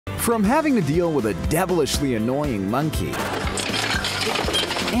From having to deal with a devilishly annoying monkey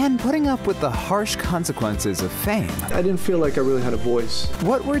and putting up with the harsh consequences of fame. I didn't feel like I really had a voice.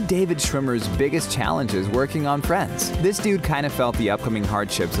 What were David Schwimmer's biggest challenges working on Friends? This dude kind of felt the upcoming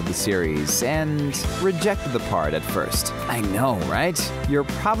hardships of the series and rejected the part at first. I know, right? You're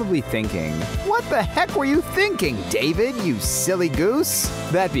probably thinking, what the heck were you thinking, David, you silly goose?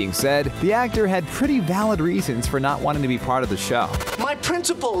 That being said, the actor had pretty valid reasons for not wanting to be part of the show. My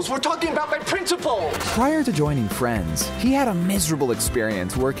principles! We're talking about my principles! Prior to joining Friends, he had a miserable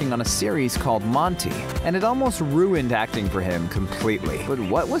experience working on a series called Monty, and it almost ruined acting for him completely. But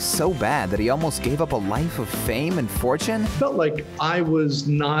what was so bad that he almost gave up a life of fame and fortune? Felt like I was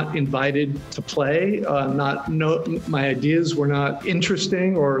not invited to play, my ideas were not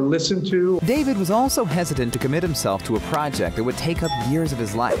interesting or listened to. David was also hesitant to commit himself to a project that would take up years of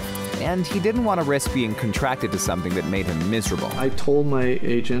his life, and he didn't want to risk being contracted to something that made him miserable. I told my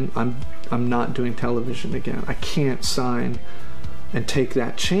agent, I'm not doing television again. I can't sign and take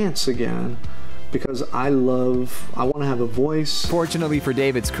that chance again because I want to have a voice. Fortunately for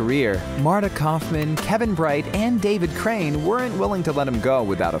David's career, Marta Kaufman, Kevin Bright, and David Crane weren't willing to let him go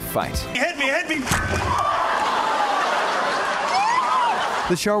without a fight. Hit me!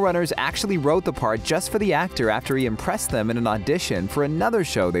 The showrunners actually wrote the part just for the actor after he impressed them in an audition for another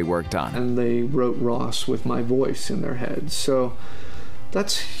show they worked on. And they wrote Ross with my voice in their heads. So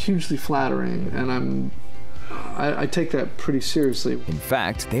that's hugely flattering, and I take that pretty seriously. In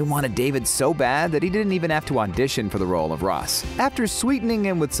fact, they wanted David so bad that he didn't even have to audition for the role of Ross. After sweetening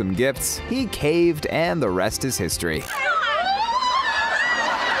him with some gifts, he caved, and the rest is history.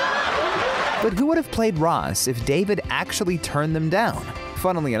 But who would have played Ross if David actually turned them down?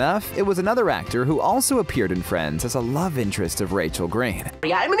 Funnily enough, it was another actor who also appeared in Friends as a love interest of Rachel Green.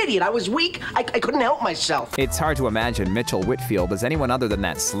 Yeah, I'm an idiot. I was weak. I couldn't help myself. It's hard to imagine Mitchell Whitfield as anyone other than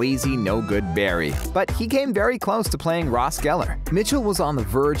that sleazy, no-good Barry. But he came very close to playing Ross Gellar. Mitchell was on the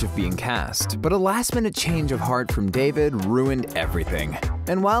verge of being cast, but a last-minute change of heart from David ruined everything.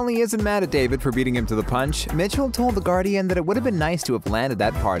 And while he isn't mad at David for beating him to the punch, Mitchell told The Guardian that it would have been nice to have landed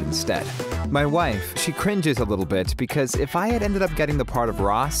that part instead. My wife, she cringes a little bit because if I had ended up getting the part of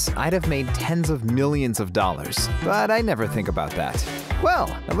Ross, I'd have made tens of millions of dollars. But I never think about that. Well,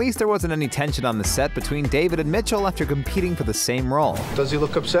 at least there wasn't any tension on the set between David and Mitchell after competing for the same role. Does he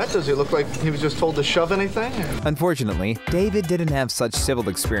look upset? Does he look like he was just told to shove anything? Unfortunately, David didn't have such civil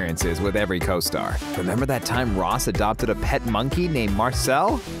experiences with every co-star. Remember that time Ross adopted a pet monkey named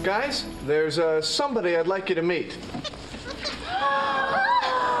Marcel? Guys, there's somebody I'd like you to meet.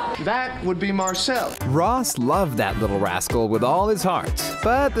 That would be Marcel. Ross loved that little rascal with all his heart.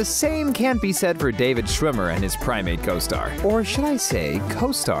 But the same can't be said for David Schwimmer and his primate co-star. Or should I say,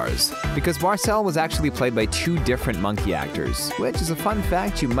 co-stars? Because Marcel was actually played by two different monkey actors, which is a fun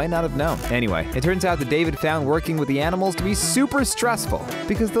fact you might not have known. Anyway, it turns out that David found working with the animals to be super stressful,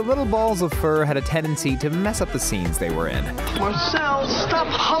 because the little balls of fur had a tendency to mess up the scenes they were in. Marcel, stop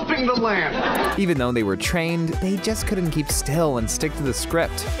humping the lamp! Even though they were trained, they just couldn't keep still and stick to the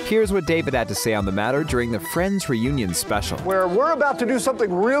script. Here's what David had to say on the matter during the Friends reunion special. Where we're about to do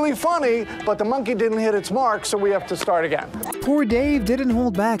something really funny, but the monkey didn't hit its mark, so we have to start again. Poor Dave didn't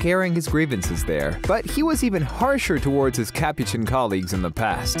hold back airing his grievances there, but he was even harsher towards his Capuchin colleagues in the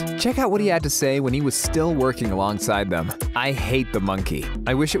past. Check out what he had to say when he was still working alongside them. "I hate the monkey.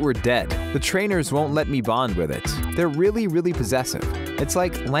 I wish it were dead. The trainers won't let me bond with it. They're really, really possessive. It's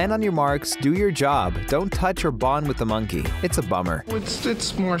like, land on your marks, do your job, don't touch or bond with the monkey. It's a bummer."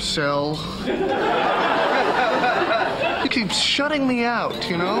 It's Marcel. He keeps shutting me out,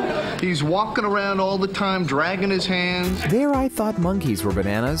 you know? He's walking around all the time, dragging his hands. There I thought monkeys were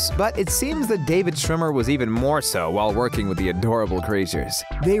bananas, but it seems that David Schwimmer was even more so while working with the adorable creatures.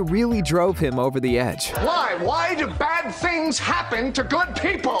 They really drove him over the edge. Why? Why do bad things happen to good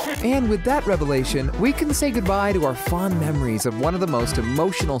people? And with that revelation, we can say goodbye to our fond memories of one of the most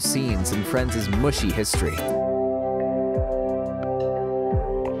emotional scenes in Friends' mushy history.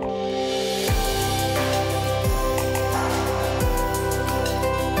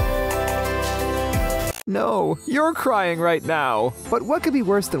 No, you're crying right now. But what could be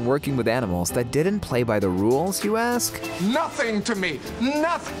worse than working with animals that didn't play by the rules, you ask? Nothing to me.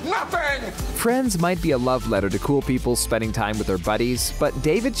 Nothing! Friends might be a love letter to cool people spending time with their buddies, but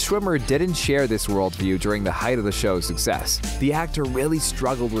David Schwimmer didn't share this worldview during the height of the show's success. The actor really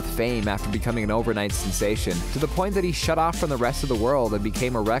struggled with fame after becoming an overnight sensation, to the point that he shut off from the rest of the world and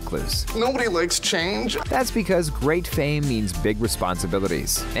became a recluse. Nobody likes change. That's because great fame means big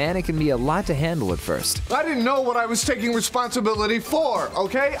responsibilities, and it can be a lot to handle at first. I didn't know what I was taking responsibility for,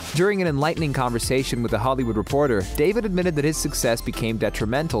 okay? During an enlightening conversation with a Hollywood reporter, David admitted that his success became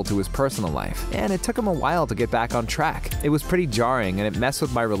detrimental to his personal life, and it took him a while to get back on track. It was pretty jarring, and it messed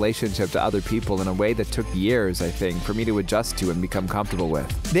with my relationship to other people in a way that took years, I think, for me to adjust to and become comfortable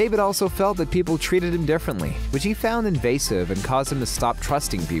with. David also felt that people treated him differently, which he found invasive and caused him to stop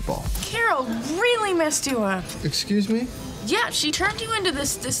trusting people. Carol really messed you up. Excuse me? Yeah, she turned you into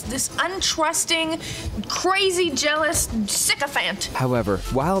this untrusting, crazy, jealous sycophant. However,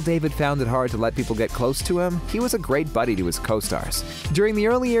 while David found it hard to let people get close to him, he was a great buddy to his co-stars. During the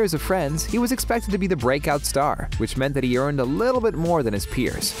early years of Friends, he was expected to be the breakout star, which meant that he earned a little bit more than his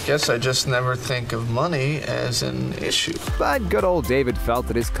peers. Guess I just never think of money as an issue. But good old David felt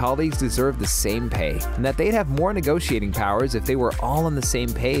that his colleagues deserved the same pay, and that they'd have more negotiating powers if they were all on the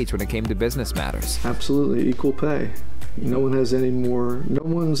same page when it came to business matters. Absolutely, equal pay. No one's any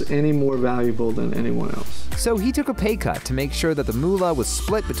more valuable than anyone else. So he took a pay cut to make sure that the moolah was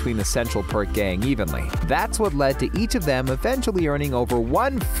split between the Central Perk gang evenly. That's what led to each of them eventually earning over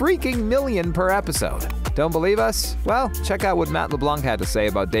 $1 freaking million per episode. Don't believe us? Well, check out what Matt LeBlanc had to say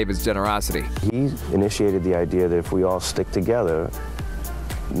about David's generosity. He initiated the idea that if we all stick together,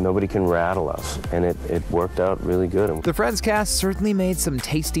 nobody can rattle us, and it worked out really good. The Friends cast certainly made some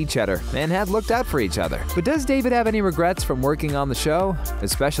tasty cheddar and had looked out for each other. But does David have any regrets from working on the show?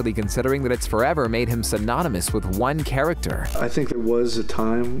 Especially considering that it's forever made him synonymous with one character. I think there was a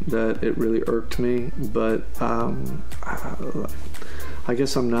time that it really irked me, but I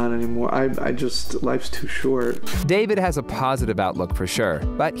guess I'm not anymore. Life's too short. David has a positive outlook for sure,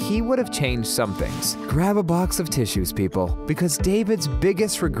 but he would have changed some things. Grab a box of tissues, people, because David's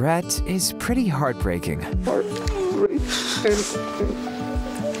biggest regret is pretty heartbreaking.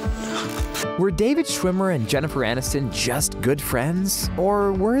 Were David Schwimmer and Jennifer Aniston just good friends?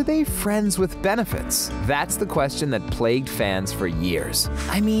 Or were they friends with benefits? That's the question that plagued fans for years.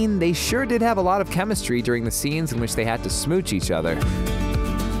 I mean, they sure did have a lot of chemistry during the scenes in which they had to smooch each other.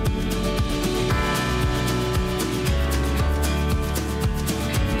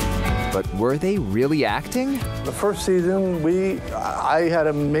 But were they really acting? The first season, I had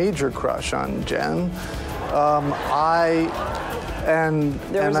a major crush on Jen. I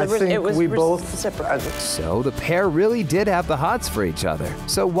think we both. So the pair really did have the hots for each other.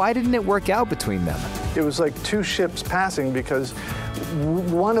 So why didn't it work out between them? It was like two ships passing because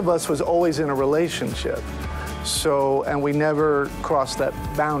one of us was always in a relationship. So, and we never crossed that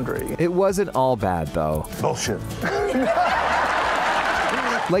boundary. It wasn't all bad, though. Bullshit.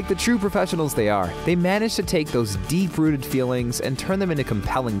 Like the true professionals they are, they managed to take those deep-rooted feelings and turn them into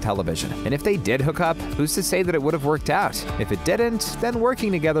compelling television. And if they did hook up, who's to say that it would have worked out? If it didn't, then working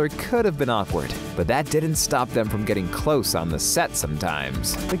together could have been awkward. But that didn't stop them from getting close on the set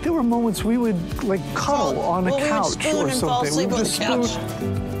sometimes. Like there were moments we would like cuddle on a couch we would spoon or and something. fall asleep We on would the just couch.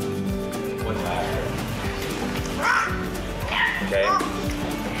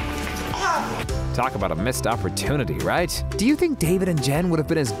 Talk about a missed opportunity, right? Do you think David and Jen would have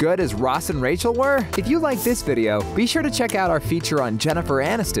been as good as Ross and Rachel were? If you like this video, be sure to check out our feature on Jennifer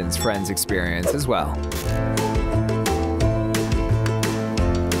Aniston's Friends experience as well.